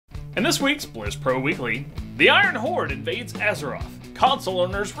In this week's Blizz Pro Weekly, the Iron Horde invades Azeroth, console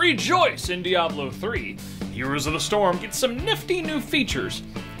owners rejoice in Diablo 3, Heroes of the Storm get some nifty new features,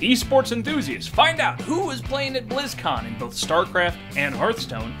 esports enthusiasts find out who is playing at BlizzCon in both StarCraft and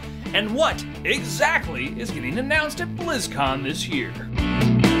Hearthstone, and what exactly is getting announced at BlizzCon this year.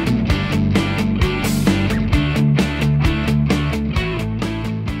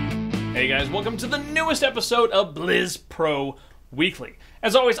 Hey guys, welcome to the newest episode of Blizz Pro Weekly.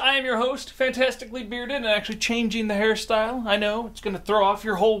 As always, I am your host, fantastically bearded and actually changing the hairstyle. I know, it's going to throw off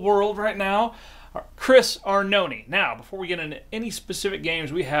your whole world right now. Chris Arnone. Now, before we get into any specific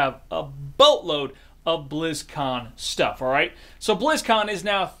games, we have a boatload of BlizzCon stuff, alright? So BlizzCon is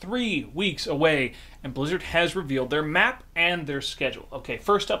now 3 weeks away, and Blizzard has revealed their map and their schedule. Okay,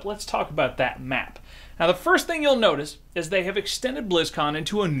 first up, let's talk about that map. Now, the first thing you'll notice is they have extended BlizzCon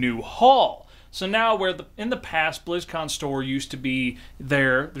into a new hall. So now where in the past BlizzCon store used to be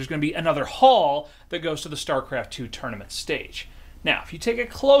there's going to be another hall that goes to the StarCraft 2 tournament stage. Now, if you take a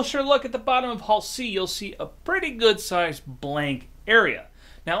closer look at the bottom of Hall C, you'll see a pretty good-sized blank area.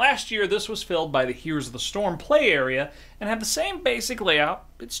 Now, last year this was filled by the Heroes of the Storm play area and had the same basic layout,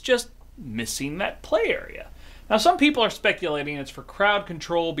 it's just missing that play area. Now, some people are speculating it's for crowd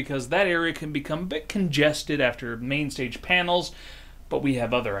control because that area can become a bit congested after main stage panels, but we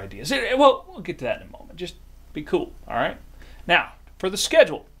have other ideas. Well, we'll get to that in a moment. Just be cool, all right? Now, for the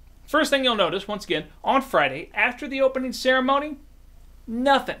schedule. First thing you'll notice, once again, on Friday, after the opening ceremony,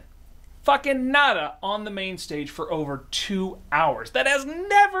 nothing. Fucking nada on the main stage for over 2 hours. That has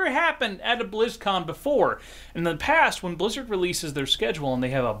never happened at a BlizzCon before. In the past, when Blizzard releases their schedule and they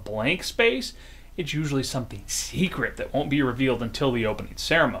have a blank space, it's usually something secret that won't be revealed until the opening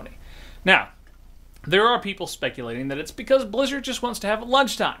ceremony. Now, there are people speculating that it's because Blizzard just wants to have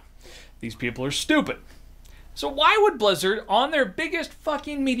lunchtime. These people are stupid. So why would Blizzard, on their biggest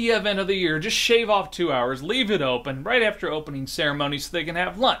fucking media event of the year, just shave off 2 hours, leave it open right after opening ceremony so they can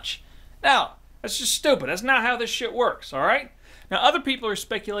have lunch? Now, that's just stupid. That's not how this shit works, alright? Now, other people are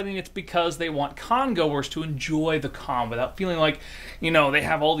speculating it's because they want con goers to enjoy the con without feeling like, you know, they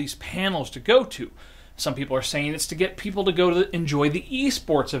have all these panels to go to. Some people are saying it's to get people to go to enjoy the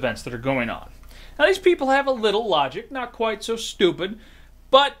esports events that are going on. Now, these people have a little logic, not quite so stupid,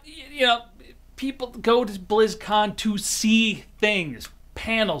 but, you know, people go to BlizzCon to see things,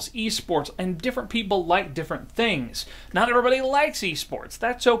 panels, esports, and different people like different things. Not everybody likes esports.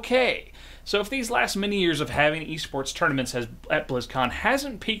 That's okay. So if these last many years of having esports tournaments at BlizzCon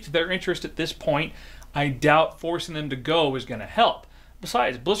hasn't piqued their interest at this point, I doubt forcing them to go is going to help.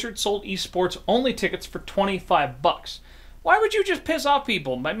 Besides, Blizzard sold esports only tickets for $25. Why would you just piss off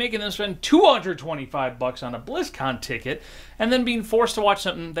people by making them spend $225 on a BlizzCon ticket and then being forced to watch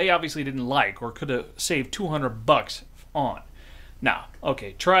something they obviously didn't like or could have saved $200 on? Now,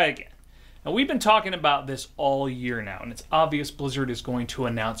 okay, try again. Now, we've been talking about this all year now, and it's obvious Blizzard is going to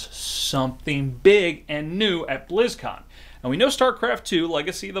announce something big and new at BlizzCon. And we know StarCraft 2,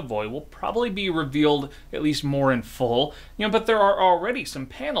 Legacy of the Void, will probably be revealed at least more in full, but there are already some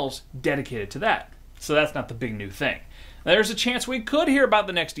panels dedicated to that. So that's not the big new thing. Now, there's a chance we could hear about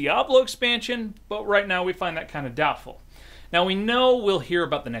the next Diablo expansion, but right now we find that kind of doubtful. Now, we know we'll hear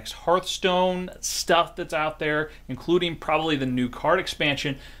about the next Hearthstone stuff that's out there, including probably the new card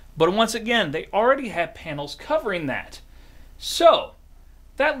expansion, but once again, they already have panels covering that. So,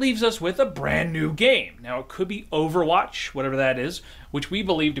 that leaves us with a brand new game. Now, it could be Overwatch, whatever that is, which we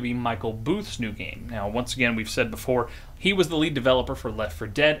believe to be Michael Booth's new game. Now, once again, we've said before, he was the lead developer for Left 4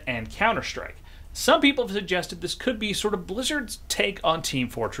 Dead and Counter-Strike. Some people have suggested this could be sort of Blizzard's take on Team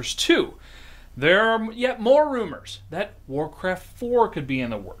Fortress 2. There are yet more rumors that Warcraft 4 could be in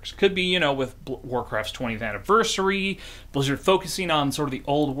the works. Could be, with Warcraft's 20th anniversary, Blizzard focusing on sort of the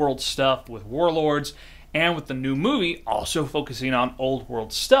old world stuff with Warlords, and with the new movie also focusing on old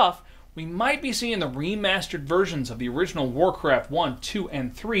world stuff, we might be seeing the remastered versions of the original Warcraft 1, 2,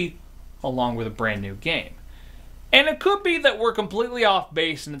 and 3 along with a brand new game. And it could be that we're completely off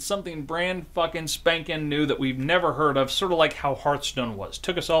base and it's something brand fucking spanking new that we've never heard of, sort of like how Hearthstone was.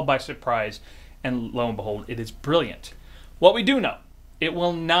 Took us all by surprise, and lo and behold, it is brilliant. What we do know, it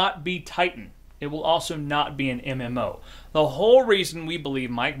will not be Titan. It will also not be an MMO. The whole reason we believe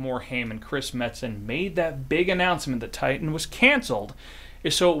Mike Morhaime and Chris Metzen made that big announcement that Titan was canceled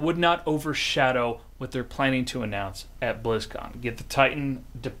is so it would not overshadow what they're planning to announce at BlizzCon. Get the Titan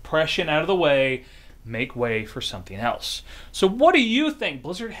depression out of the way, make way for something else. So what do you think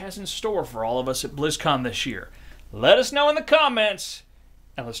Blizzard has in store for all of us at BlizzCon this year? Let us know in the comments,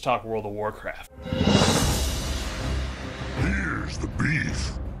 and let's talk World of Warcraft. Here's the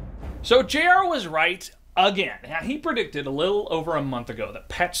beef. So JR was right again. Now, he predicted a little over a month ago that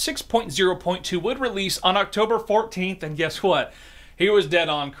patch 6.0.2 would release on October 14th, and guess what? He was dead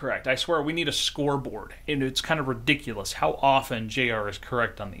on correct. I swear, we need a scoreboard, and it's kind of ridiculous how often JR is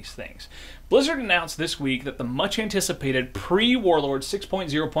correct on these things. Blizzard announced this week that the much-anticipated pre-Warlord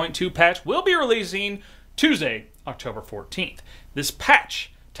 6.0.2 patch will be releasing Tuesday, October 14th. This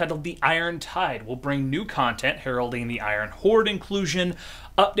patch, titled The Iron Tide, will bring new content heralding the Iron Horde inclusion,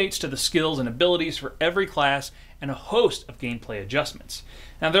 updates to the skills and abilities for every class, and a host of gameplay adjustments.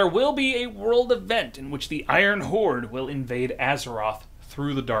 Now, there will be a world event in which the Iron Horde will invade Azeroth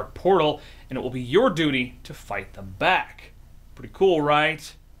through the Dark Portal, and it will be your duty to fight them back. Pretty cool,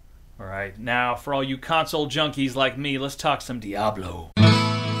 right? Alright, now for all you console junkies like me, let's talk some Diablo.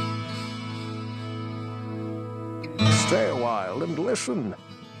 Stay a while and listen.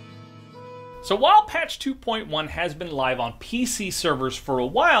 So while patch 2.1 has been live on PC servers for a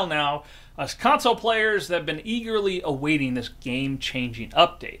while now, us console players have been eagerly awaiting this game-changing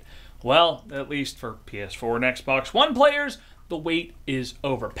update. Well, at least for PS4 and Xbox One players, the wait is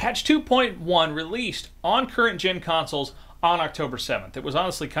over. Patch 2.1 released on current-gen consoles on October 7th. It was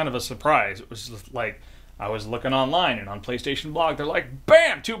honestly kind of a surprise. It was just like, I was looking online and on PlayStation Blog, they're like,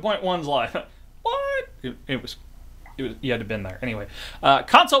 BAM! 2.1's live. What? It was, you had to have been there. Anyway,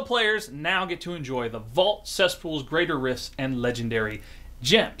 console players now get to enjoy the Vault, Cesspools, Greater Rifts, and Legendary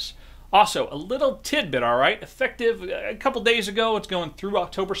Gems. Also, a little tidbit, alright? Effective a couple days ago, it's going through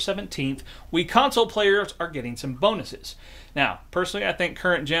October 17th. We console players are getting some bonuses. Now, personally, I think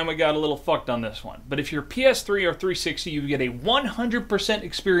current gen we got a little fucked on this one. But if you're PS3 or 360, you get a 100%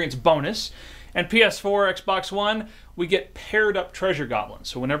 experience bonus. And PS4, Xbox One, we get paired up treasure goblins.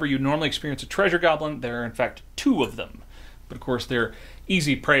 So whenever you normally experience a treasure goblin, there are in fact 2 of them. But of course, they're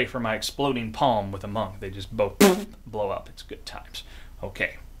easy prey for my exploding palm with a monk. They just both blow up. It's good times.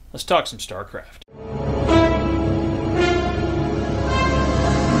 Okay, let's talk some StarCraft.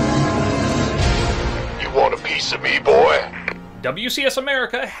 You want a piece of me, boy? WCS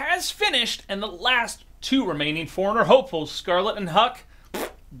America has finished, and the last 2 remaining foreigner hopefuls, Scarlet and Huck,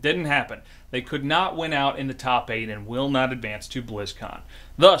 didn't happen. They could not win out in the top 8 and will not advance to BlizzCon.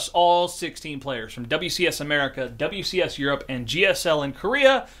 Thus, all 16 players from WCS America, WCS Europe, and GSL in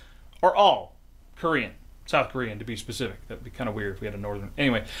Korea are all Korean. South Korean, to be specific. That would be kind of weird if we had a northern...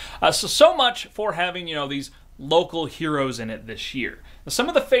 Anyway, so much for having, these local heroes in it this year. Now, some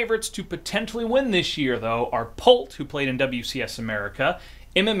of the favorites to potentially win this year, though, are Polt, who played in WCS America,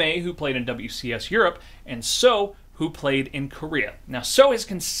 MMA, who played in WCS Europe, and So, who played in Korea. Now, So has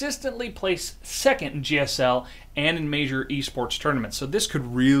consistently placed second in GSL and in major esports tournaments, so this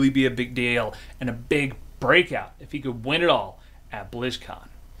could really be a big deal and a big breakout if he could win it all at BlizzCon.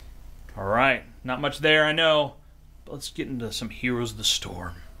 Alright, not much there, I know, but let's get into some Heroes of the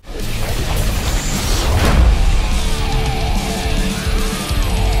Storm.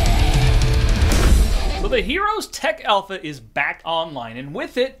 So the Heroes Tech Alpha is back online, and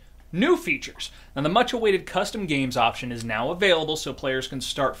with it, new features. Now, the much-awaited custom games option is now available, so players can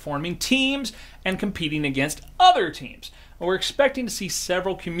start forming teams and competing against other teams. We're expecting to see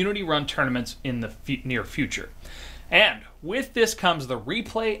several community-run tournaments in the near future. And with this comes the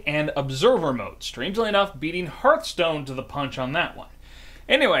replay and observer mode, strangely enough beating Hearthstone to the punch on that one.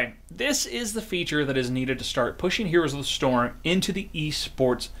 Anyway, this is the feature that is needed to start pushing Heroes of the Storm into the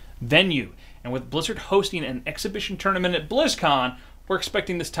esports venue. And with Blizzard hosting an exhibition tournament at BlizzCon, we're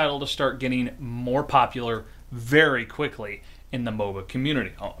expecting this title to start getting more popular very quickly in the MOBA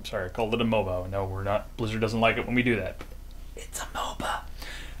community. Oh, I'm sorry, I called it a MOBA. No, we're not. Blizzard doesn't like it when we do that. It's a MOBA.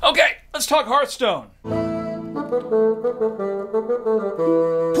 Okay, let's talk Hearthstone.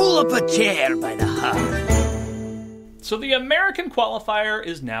 Pull up a chair by the heart. So the American qualifier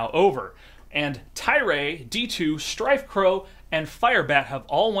is now over, and Tyray, D2, Strifecrow, and Firebat have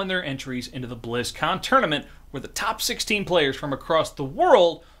all won their entries into the BlizzCon tournament, where the top 16 players from across the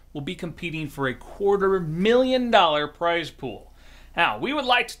world will be competing for a $250,000 prize pool. Now, we would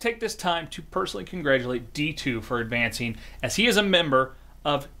like to take this time to personally congratulate D2 for advancing, as he is a member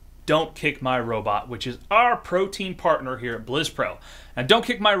of Don't Kick My Robot, which is our pro team partner here at BlizzPro. Now, Don't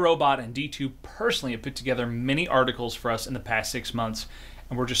Kick My Robot and D2 personally have put together many articles for us in the past 6 months,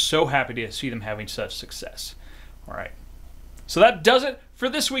 and we're just so happy to see them having such success. All right. So that does it for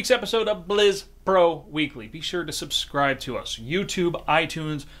this week's episode of Blizz Pro Weekly. Be sure to subscribe to us. YouTube,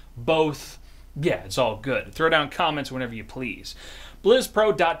 iTunes, both. Yeah, it's all good. Throw down comments whenever you please.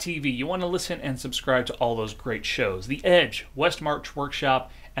 BlizzPro.tv. You want to listen and subscribe to all those great shows. The Edge, West March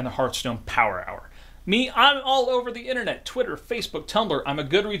Workshop, and the Hearthstone Power Hour. Me, I'm all over the internet. Twitter, Facebook, Tumblr. I'm a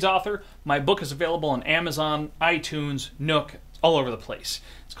Goodreads author. My book is available on Amazon, iTunes, Nook, all over the place.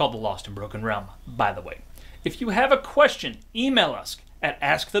 It's called The Lost and Broken Realm, by the way. If you have a question, email us at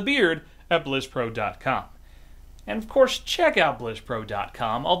askthebeard@blizzpro.com. And of course, check out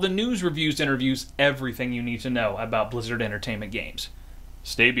blizzpro.com. All the news, reviews, interviews, everything you need to know about Blizzard Entertainment games.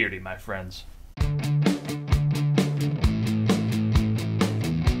 Stay beardy, my friends.